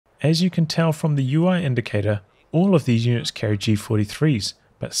As you can tell from the UI indicator, all of these units carry G43s,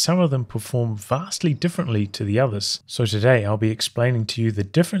 but some of them perform vastly differently to the others. So today I'll be explaining to you the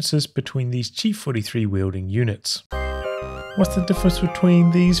differences between these G43 wielding units. What's the difference between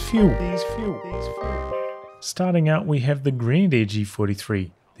these few? Starting out, we have the Grenadier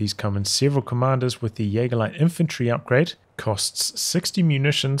G43. These come in several commanders with the Jaeger infantry upgrade, costs 60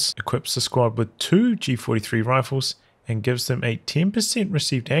 munitions, equips the squad with 2 G43 rifles, and gives them a 10%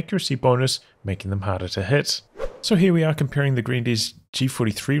 received accuracy bonus, making them harder to hit. So here we are comparing the Grenadier's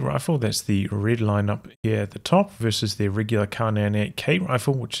G43 rifle, that's the red line up here at the top, versus their regular Kar98K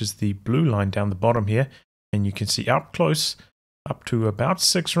rifle, which is the blue line down the bottom here. And you can see up close, up to about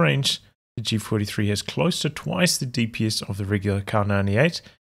 6 range, the G43 has close to twice the DPS of the regular Kar98,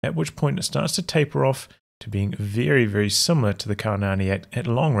 at which point it starts to taper off to being very, very similar to the Kar98 at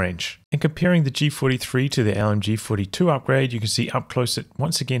long range. And comparing the G43 to the LMG42 upgrade, you can see up close it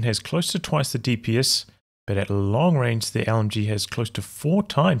once again has close to twice the DPS, but at long range the LMG has close to 4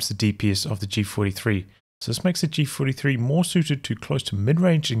 times the DPS of the G43. So this makes the G43 more suited to close to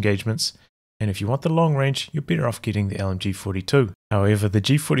mid-range engagements, and if you want the long range, you're better off getting the LMG42. However, the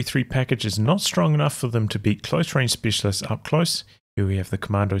G43 package is not strong enough for them to beat close range specialists up close. Here we have the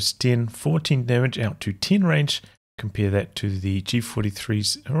Commando's 10, 14 damage out to 10 range. Compare that to the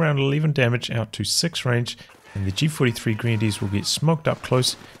G43's around 11 damage out to 6 range. And the G43 Grenadiers will get smoked up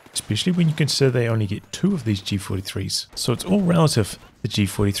close, especially when you consider they only get 2 of these G43s. So it's all relative. The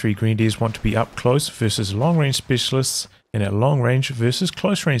G43 Grenadiers want to be up close versus long range specialists, and at long range versus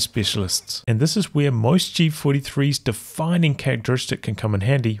close range specialists. And this is where most G43's defining characteristic can come in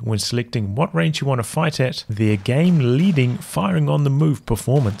handy when selecting what range you want to fight at, their game leading firing on the move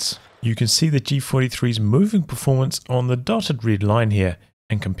performance. You can see the G43's moving performance on the dotted red line here,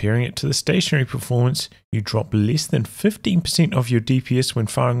 and comparing it to the stationary performance, you drop less than 15% of your DPS when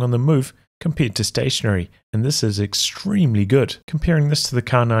firing on the move compared to stationary, and this is extremely good. Comparing this to the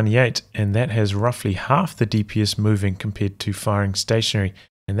Kar98, and that has roughly half the DPS moving compared to firing stationary,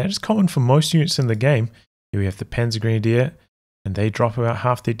 and that is common for most units in the game. Here we have the Panzergrenadier, and they drop about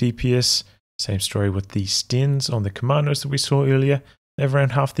half their DPS. Same story with the Stens on the Commandos that we saw earlier. They have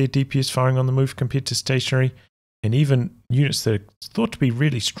around half their DPS firing on the move compared to stationary, and even units that are thought to be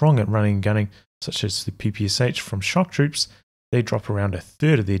really strong at running and gunning, such as the PPSH from shock troops, they drop around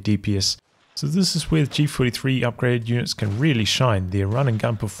 1/3 of their DPS. So this is where the G43 upgraded units can really shine. Their run and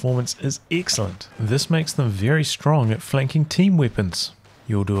gun performance is excellent. This makes them very strong at flanking team weapons.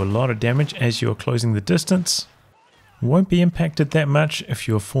 You'll do a lot of damage as you're closing the distance. Won't be impacted that much if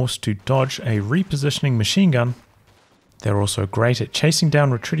you're forced to dodge a repositioning machine gun. They're also great at chasing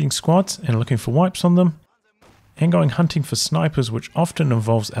down retreating squads and looking for wipes on them, and going hunting for snipers, which often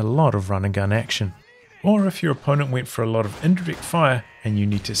involves a lot of run and gun action. Or if your opponent went for a lot of indirect fire and you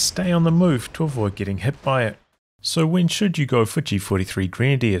need to stay on the move to avoid getting hit by it. So when should you go for G43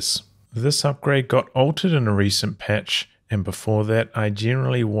 Grenadiers? This upgrade got altered in a recent patch, and before that I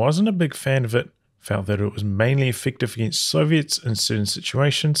generally wasn't a big fan of it, felt that it was mainly effective against Soviets in certain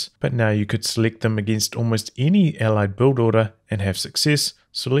situations, but now you could select them against almost any allied build order and have success,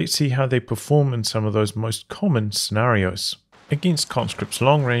 so let's see how they perform in some of those most common scenarios. Against conscripts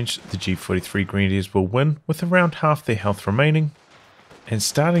long range, the G43 Grenadiers will win with around half their health remaining, and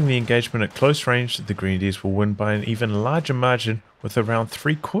starting the engagement at close range, the Grenadiers will win by an even larger margin with around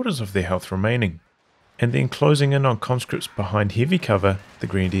 3/4 of their health remaining. And then closing in on conscripts behind heavy cover, the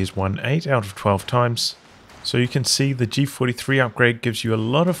Grenadiers won 8 out of 12 times. So you can see the G43 upgrade gives you a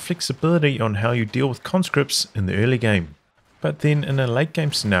lot of flexibility on how you deal with conscripts in the early game. But then in a late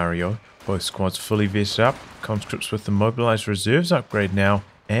game scenario, both squads fully vested up, conscripts with the mobilized reserves upgrade now,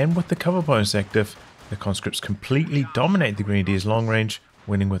 and with the cover bonus active, the conscripts completely dominate the Grenadiers long range,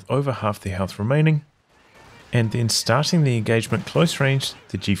 winning with over half their health remaining. And then starting the engagement close range,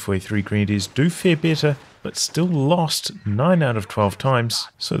 the G43 Grenadiers do fare better, but still lost 9 out of 12 times,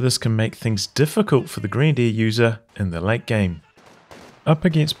 so this can make things difficult for the Grenadier user in the late game. Up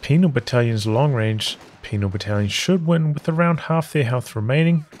against penal battalions long range, penal battalions should win with around half their health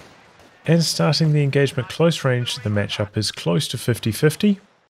remaining. And starting the engagement close range, the matchup is close to 50-50.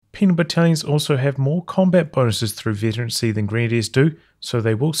 Penal battalions also have more combat bonuses through veterancy than Grenadiers do, so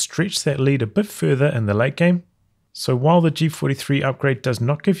they will stretch that lead a bit further in the late game. So while the G43 upgrade does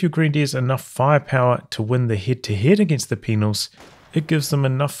not give your Grenadiers enough firepower to win the head-to-head against the penals, it gives them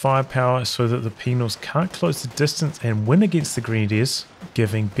enough firepower so that the penals can't close the distance and win against the Grenadiers,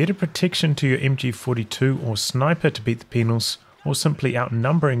 giving better protection to your MG42 or sniper to beat the penals, or simply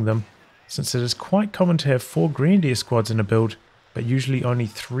outnumbering them, since it is quite common to have 4 Grenadier squads in a build, but usually only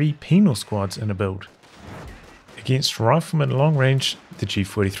 3 penal squads in a build. Against riflemen long range, The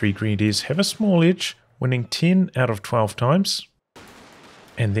G43 Grenadiers have a small edge, winning 10 out of 12 times.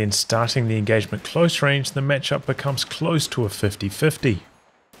 And then starting the engagement close range, the matchup becomes close to a 50-50.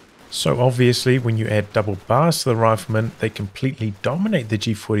 So obviously when you add double bars to the riflemen, they completely dominate the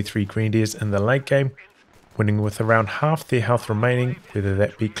G43 Grenadiers in the late game, winning with around half their health remaining, whether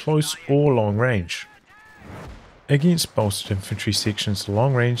that be close or long range. Against bolstered infantry sections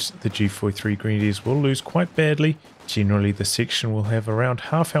long range, the G43 Grenadiers will lose quite badly. Generally the section will have around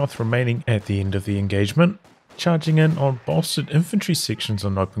half health remaining at the end of the engagement. Charging in on bolstered infantry sections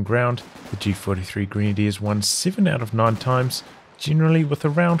on open ground, the G43 Grenadiers won 7 out of 9 times, generally with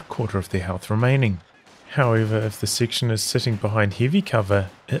around quarter of their health remaining. However, if the section is sitting behind heavy cover,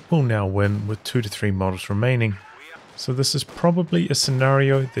 it will now win with 2 to 3 models remaining. So this is probably a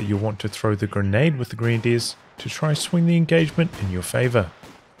scenario that you'll want to throw the grenade with the Grenadiers to try swing the engagement in your favour.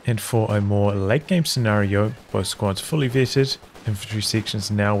 And for a more late game scenario, both squads fully vetted, infantry sections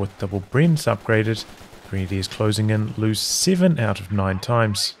now with double Brens upgraded, Grenadiers closing in lose 7 out of 9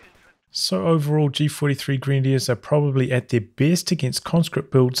 times. So overall, G43 Grenadiers are probably at their best against conscript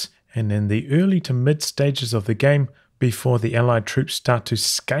builds and in the early to mid stages of the game before the allied troops start to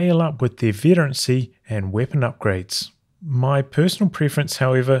scale up with their veterancy and weapon upgrades. My personal preference,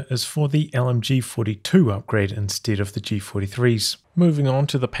 however, is for the LMG42 upgrade instead of the G43s. Moving on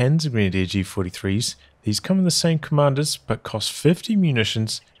to the Panzergrenadier G43s, these come in the same commanders but cost 50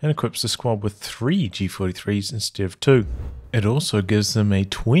 munitions and equips the squad with 3 G43s instead of 2. It also gives them a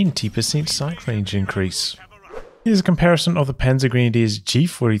 20% sight range increase. Here's a comparison of the Panzergrenadiers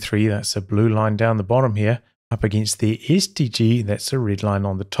G43, that's a blue line down the bottom here, up against the STG, that's a red line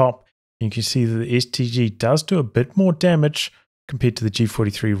on the top. You can see that the STG does do a bit more damage compared to the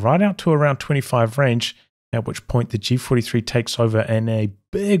G43 right out to around 25 range, at which point the G43 takes over in a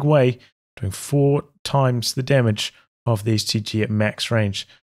big way, doing 4 times the damage of the STG at max range.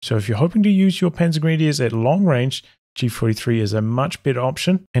 So if you're hoping to use your Panzergrenadiers at long range, G43 is a much better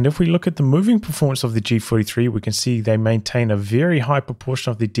option. And if we look at the moving performance of the G43, we can see they maintain a very high proportion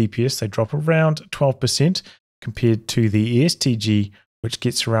of their DPS. They drop around 12% compared to the STG, which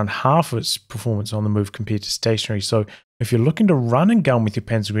gets around half of its performance on the move compared to stationary. So if you're looking to run and gun with your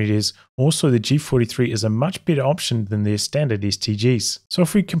Panzergrenadiers, also the G43 is a much better option than their standard STGs. So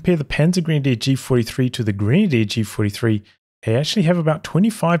if we compare the Panzergrenadier G43 to the Grenadier G43, they actually have about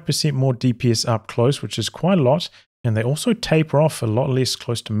 25% more DPS up close, which is quite a lot. And they also taper off a lot less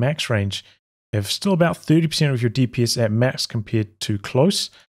close to max range. They have still about 30% of your DPS at max compared to close,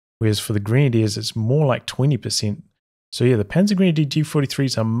 whereas for the Grenadiers it's more like 20%. So yeah, the Panzergrenadier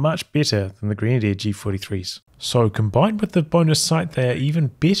G43s are much better than the Grenadier G43s. So combined with the bonus sight, they are even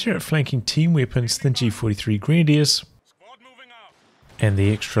better at flanking team weapons than G43 Grenadiers. And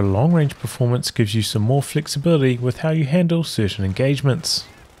the extra long range performance gives you some more flexibility with how you handle certain engagements.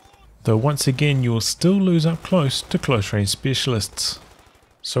 Though once again you will still lose up close to close range specialists.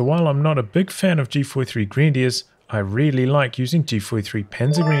 So while I'm not a big fan of G43 Grenadiers, I really like using G43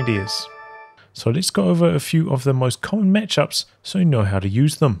 Panzergrenadiers. So let's go over a few of the most common matchups so you know how to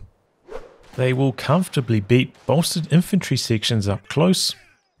use them. They will comfortably beat bolstered infantry sections up close,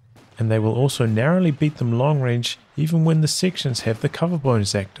 and they will also narrowly beat them long range even when the sections have the cover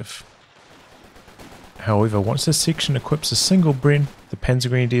bonus active. However, once a section equips a single Bren, the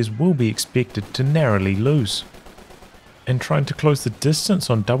Panzergrenadiers will be expected to narrowly lose. And trying to close the distance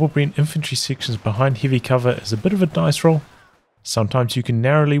on double Bren infantry sections behind heavy cover is a bit of a dice roll. Sometimes you can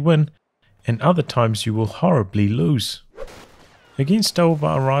narrowly win, and other times you will horribly lose. Against double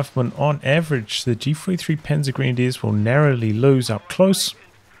bar riflemen, on average, the G43 Panzergrenadiers will narrowly lose up close,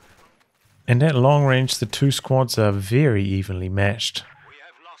 and at long range the two squads are very evenly matched.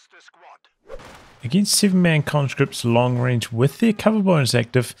 Against 7-man conscripts long range with their cover bonus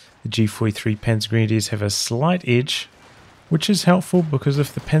active, the G43 Panzergrenadiers have a slight edge, which is helpful because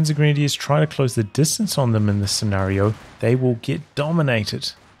if the Panzergrenadiers try to close the distance on them in this scenario, they will get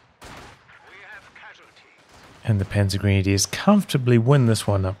dominated. And the Panzergrenadiers comfortably win this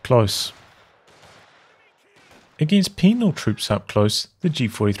one up close. Against penal troops up close, the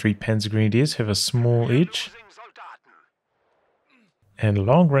G43 Panzergrenadiers have a small edge. And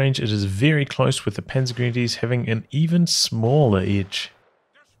long range it is very close, with the Panzergrenadiers having an even smaller edge.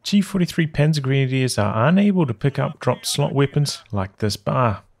 G43 Panzergrenadiers are unable to pick up drop slot weapons like this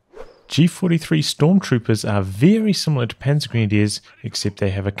bar. G43 Stormtroopers are very similar to Panzergrenadiers, except they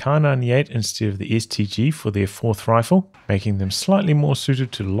have a Kar98 instead of the STG for their 4th rifle, making them slightly more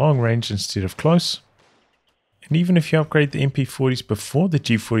suited to long range instead of close. And even if you upgrade the MP40s before the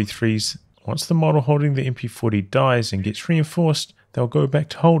G43s, once the model holding the MP40 dies and gets reinforced, they'll go back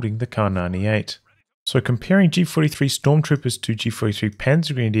to holding the Kar98. So comparing G43 Stormtroopers to G43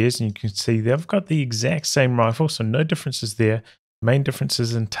 Panzergrenadiers, and you can see they've got the exact same rifle, so no differences there. Main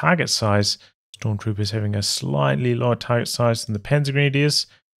differences in target size. Stormtroopers having a slightly lower target size than the Panzergrenadiers.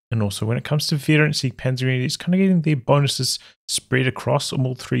 And also when it comes to veterancy, Panzergrenadiers kind of getting their bonuses spread across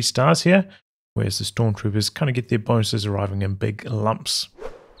all 3 stars here, whereas the Stormtroopers kind of get their bonuses arriving in big lumps.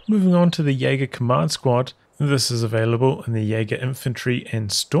 Moving on to the Jaeger Command Squad. This is available in the Jaeger Infantry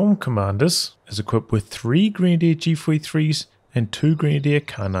and Storm Commanders, is equipped with 3 Grenadier G43s and 2 Grenadier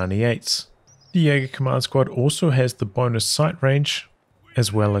Kar98s. The Jaeger Command Squad also has the bonus sight range,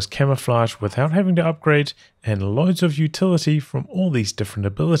 as well as camouflage without having to upgrade, and loads of utility from all these different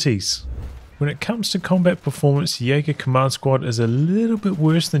abilities. When it comes to combat performance, the Jaeger Command Squad is a little bit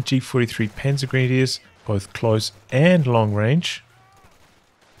worse than G43 Panzergrenadiers, both close and long range.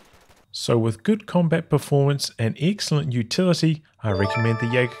 So with good combat performance and excellent utility, I recommend the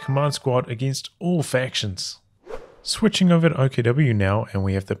Jaeger Command Squad against all factions. Switching over to OKW now, and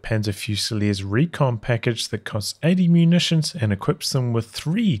we have the Panzerfusiliers recon package that costs 80 munitions and equips them with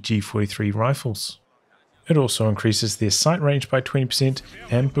 3 G43 rifles. It also increases their sight range by 20%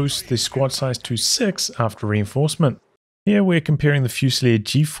 and boosts the squad size to 6 after reinforcement. Here we're comparing the Fusilier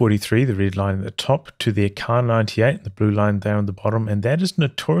G43, the red line at the top, to their Kar98, the blue line there on the bottom, and that is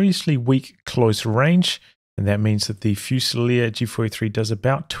notoriously weak close range, and that means that the Fusilier G43 does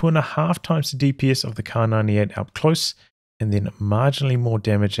about 2.5 times the DPS of the Kar98 up close, and then marginally more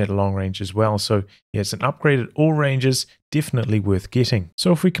damage at long range as well. So yeah, it's an upgrade at all ranges, definitely worth getting.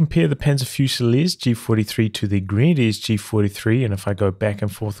 So if we compare the Panzerfusiliers G43 to the Grenadiers G43, and if I go back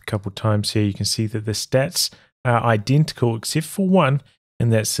and forth a couple times here, you can see that the stats are identical except for one,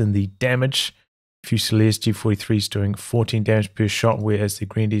 and that's in the damage. Fusiliers G43 is doing 14 damage per shot, whereas the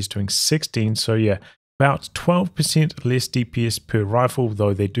Grenadiers is doing 16. So yeah, about 12% less DPS per rifle,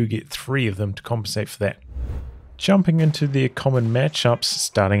 though they do get 3 of them to compensate for that. Jumping into their common matchups,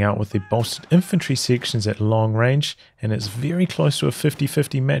 starting out with the bolstered infantry sections at long range, and it's very close to a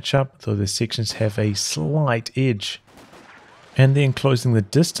 50-50 matchup, though the sections have a slight edge. And then closing the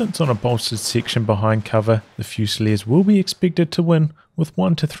distance on a bolstered section behind cover, the Fusiliers will be expected to win with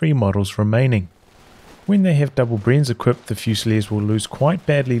 1 to 3 models remaining. When they have double Brens equipped, the Fusiliers will lose quite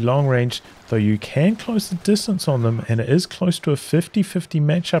badly long range, though you can close the distance on them, and it is close to a 50-50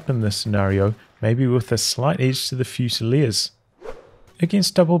 matchup in this scenario, maybe with a slight edge to the Fusiliers.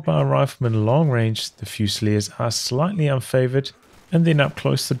 Against double bar riflemen long range, the Fusiliers are slightly unfavoured, and then up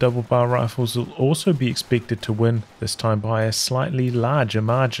close the double bar rifles will also be expected to win, this time by a slightly larger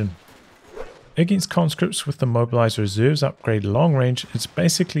margin. Against conscripts with the mobilized reserves upgrade long range, it's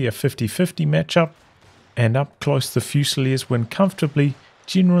basically a 50-50 matchup, and up close the Fusiliers win comfortably,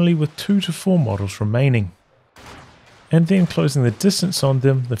 generally with 2 to 4 models remaining. And then closing the distance on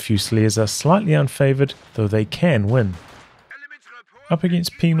them, the Fusiliers are slightly unfavoured, though they can win. Up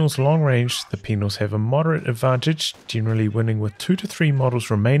against Penals long range, the Penals have a moderate advantage, generally winning with 2 to 3 models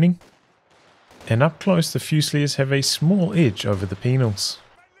remaining. And up close, the Fusiliers have a small edge over the Penals.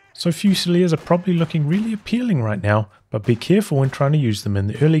 So Fusiliers are probably looking really appealing right now, but be careful when trying to use them in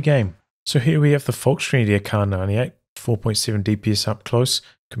the early game. So here we have the Volksgrenadier Kar98, 4.7 DPS up close,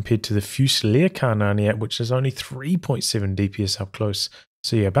 compared to the Fusilier Kar98, which is only 3.7 DPS up close.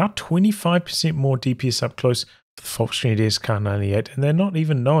 So yeah, about 25% more DPS up close for the Volksgrenadiers Kar98, and they're not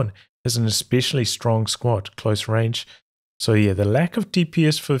even known as an especially strong squad, close range. So yeah, the lack of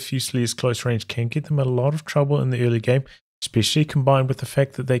DPS for the Fusiliers close range can get them a lot of trouble in the early game, especially combined with the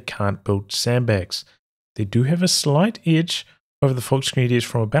fact that they can't build sandbags. They do have a slight edge over the Volksgrenadiers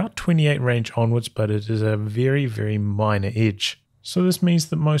from about 28 range onwards, but it is a very, very minor edge. So this means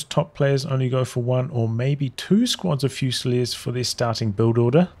that most top players only go for 1 or maybe 2 squads of Fusiliers for their starting build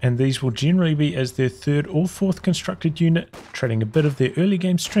order, and these will generally be as their 3rd or 4th constructed unit, trading a bit of their early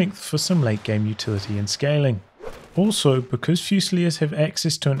game strength for some late game utility and scaling. Also, because Fusiliers have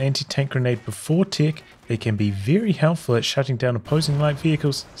access to an anti-tank grenade before tech, they can be very helpful at shutting down opposing light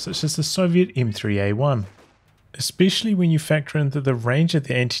vehicles such as the Soviet M3A1. Especially when you factor in that the range of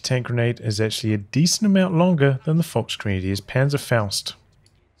the anti-tank grenade is actually a decent amount longer than the Volksgrenadiers Panzerfaust.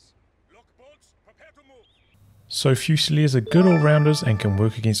 So Fusiliers are good all-rounders and can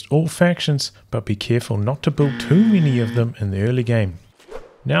work against all factions, but be careful not to build too many of them in the early game.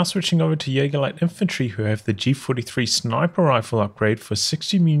 Now switching over to Jaeger Light Infantry, who have the G43 Sniper Rifle upgrade for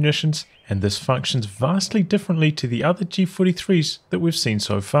 60 munitions, and this functions vastly differently to the other G43s that we've seen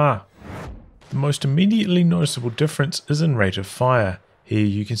so far. The most immediately noticeable difference is in rate of fire. Here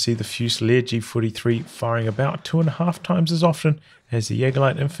you can see the Fusilier G43 firing about 2.5 times as often as the Jaeger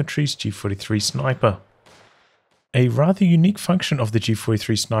Light Infantry's G43 Sniper. A rather unique function of the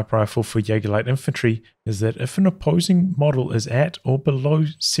G43 sniper rifle for Jaeger light infantry is that if an opposing model is at or below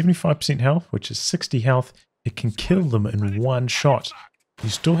 75% health, which is 60 health, it can kill them in one shot. You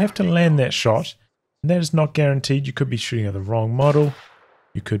still have to land that shot, and that is not guaranteed. You could be shooting at the wrong model,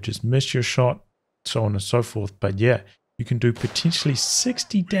 you could just miss your shot, so on and so forth. But yeah, you can do potentially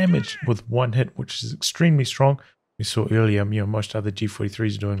 60 damage with one hit, which is extremely strong. We saw earlier, most other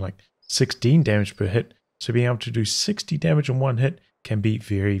G43s are doing like 16 damage per hit. So being able to do 60 damage in one hit can be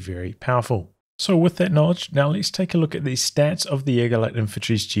very, very powerful. So with that knowledge, now let's take a look at the stats of the Jaeger light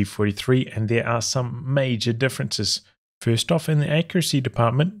infantry's G43, and there are some major differences. First off, in the accuracy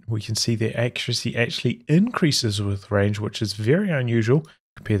department, we can see their accuracy actually increases with range, which is very unusual.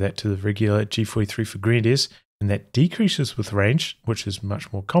 Compare that to the regular G43 for Grenadiers, and that decreases with range, which is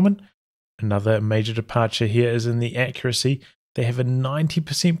much more common. Another major departure here is in the accuracy. They have a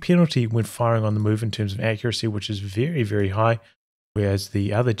 90% penalty when firing on the move in terms of accuracy, which is very, very high, whereas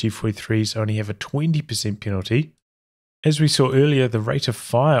the other G43s only have a 20% penalty. As we saw earlier, the rate of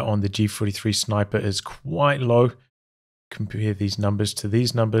fire on the G43 sniper is quite low. Compare these numbers to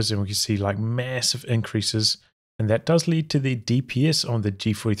these numbers, and we can see like massive increases, and that does lead to the DPS on the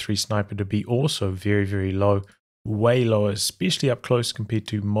G43 sniper to be also very, very low, way lower, especially up close compared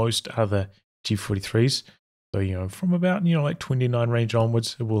to most other G43s. So, from about, like 29 range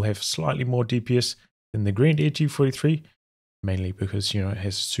onwards, it will have slightly more DPS than the Grenadier G43, mainly because, it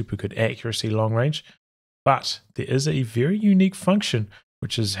has super good accuracy long range. But there is a very unique function,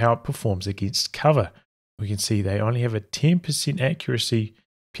 which is how it performs against cover. We can see they only have a 10% accuracy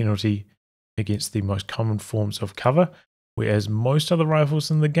penalty against the most common forms of cover, whereas most other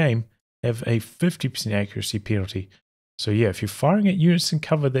rifles in the game have a 50% accuracy penalty. So yeah, if you're firing at units in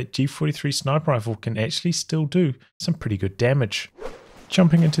cover, that G43 sniper rifle can actually still do some pretty good damage.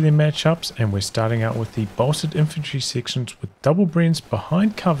 Jumping into their matchups, and we're starting out with the bolstered infantry sections with double Brens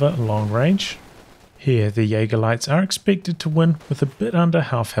behind cover long range. Here, the Jaeger lights are expected to win with a bit under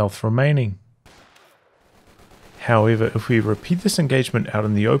half health remaining. However, if we repeat this engagement out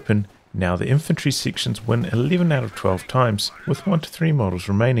in the open, now the infantry sections win 11 out of 12 times, with 1 to 3 models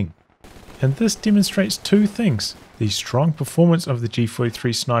remaining. And this demonstrates two things: the strong performance of the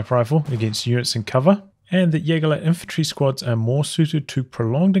G43 sniper rifle against units in cover, and that Jaeger light infantry squads are more suited to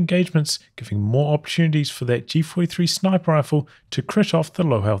prolonged engagements, giving more opportunities for that G43 sniper rifle to crit off the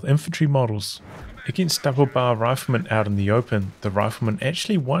low health infantry models. Against double bar riflemen out in the open, the riflemen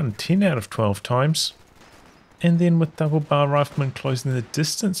actually won 10 out of 12 times. And then with double bar riflemen closing the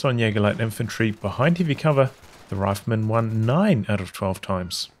distance on Jaeger light infantry behind heavy cover, the riflemen won 9 out of 12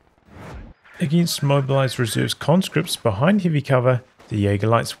 times. Against mobilized reserves conscripts behind heavy cover, the Jaeger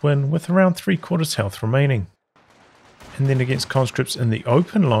lights win with around 3/4 health remaining. And then against conscripts in the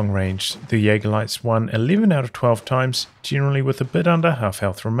open long range, the Jaeger lights won 11 out of 12 times, generally with a bit under half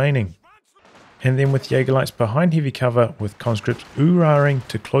health remaining. And then with Jaeger lights behind heavy cover, with conscripts ooh-ahing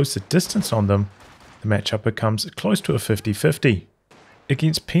to close the distance on them, the matchup becomes close to a 50-50.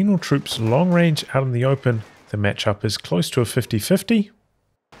 Against penal troops long range out in the open, the matchup is close to a 50-50.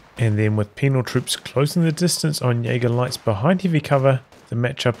 And then with penal troops closing the distance on Jaeger lights behind heavy cover, the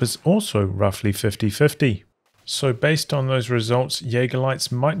matchup is also roughly 50-50. So based on those results, Jaeger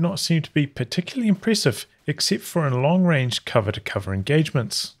lights might not seem to be particularly impressive, except for in long range cover-to-cover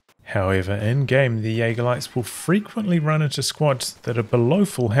engagements. However, in game, the Jaeger lights will frequently run into squads that are below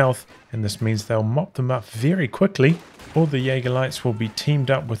full health, and this means they'll mop them up very quickly, or the Jaeger lights will be teamed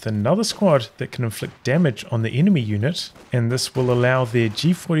up with another squad that can inflict damage on the enemy unit, and this will allow their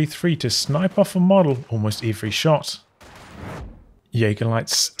G43 to snipe off a model almost every shot. Jaeger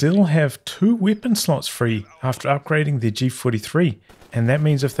lights still have 2 weapon slots free after upgrading their G43, and that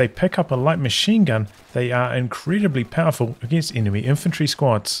means if they pick up a light machine gun, they are incredibly powerful against enemy infantry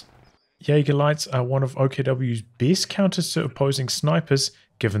squads. Jaeger lights are one of OKW's best counters to opposing snipers,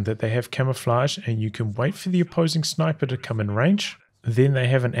 given that they have camouflage and you can wait for the opposing sniper to come in range. Then they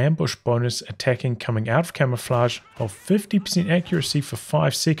have an ambush bonus attacking coming out of camouflage of 50% accuracy for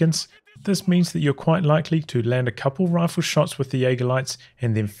 5 seconds. This means that you're quite likely to land a couple rifle shots with the Jaeger lights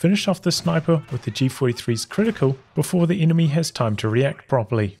and then finish off the sniper with the G43's critical before the enemy has time to react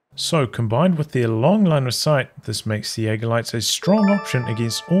properly. So combined with their long line of sight, this makes the Jaeger lights a strong option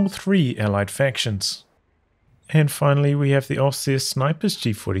against all 3 allied factions. And finally we have the Austria Sniper's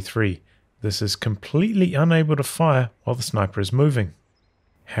G43. This is completely unable to fire while the sniper is moving.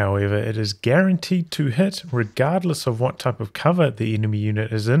 However, it is guaranteed to hit regardless of what type of cover the enemy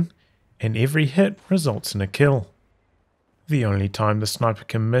unit is in, and every hit results in a kill. The only time the sniper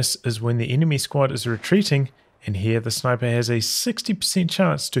can miss is when the enemy squad is retreating, and here the sniper has a 60%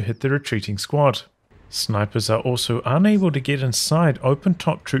 chance to hit the retreating squad. Snipers are also unable to get inside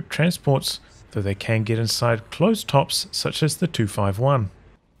open-top troop transports, though they can get inside closed tops such as the 251.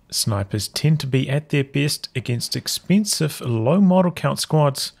 Snipers tend to be at their best against expensive, low model count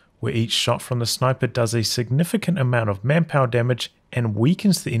squads, where each shot from the sniper does a significant amount of manpower damage and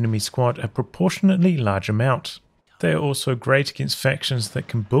weakens the enemy squad a proportionately large amount. They are also great against factions that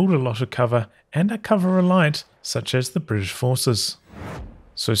can build a lot of cover and are cover reliant, such as the British forces.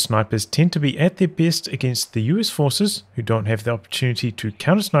 So snipers tend to be at their best against the US forces, who don't have the opportunity to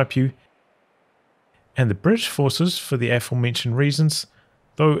counter-snipe you, and the British forces for the aforementioned reasons,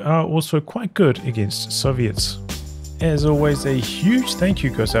 though are also quite good against Soviets. As always, a huge thank you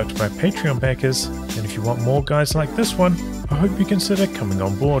goes out to my Patreon backers, and if you want more guys like this one, I hope you consider coming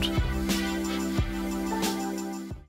on board.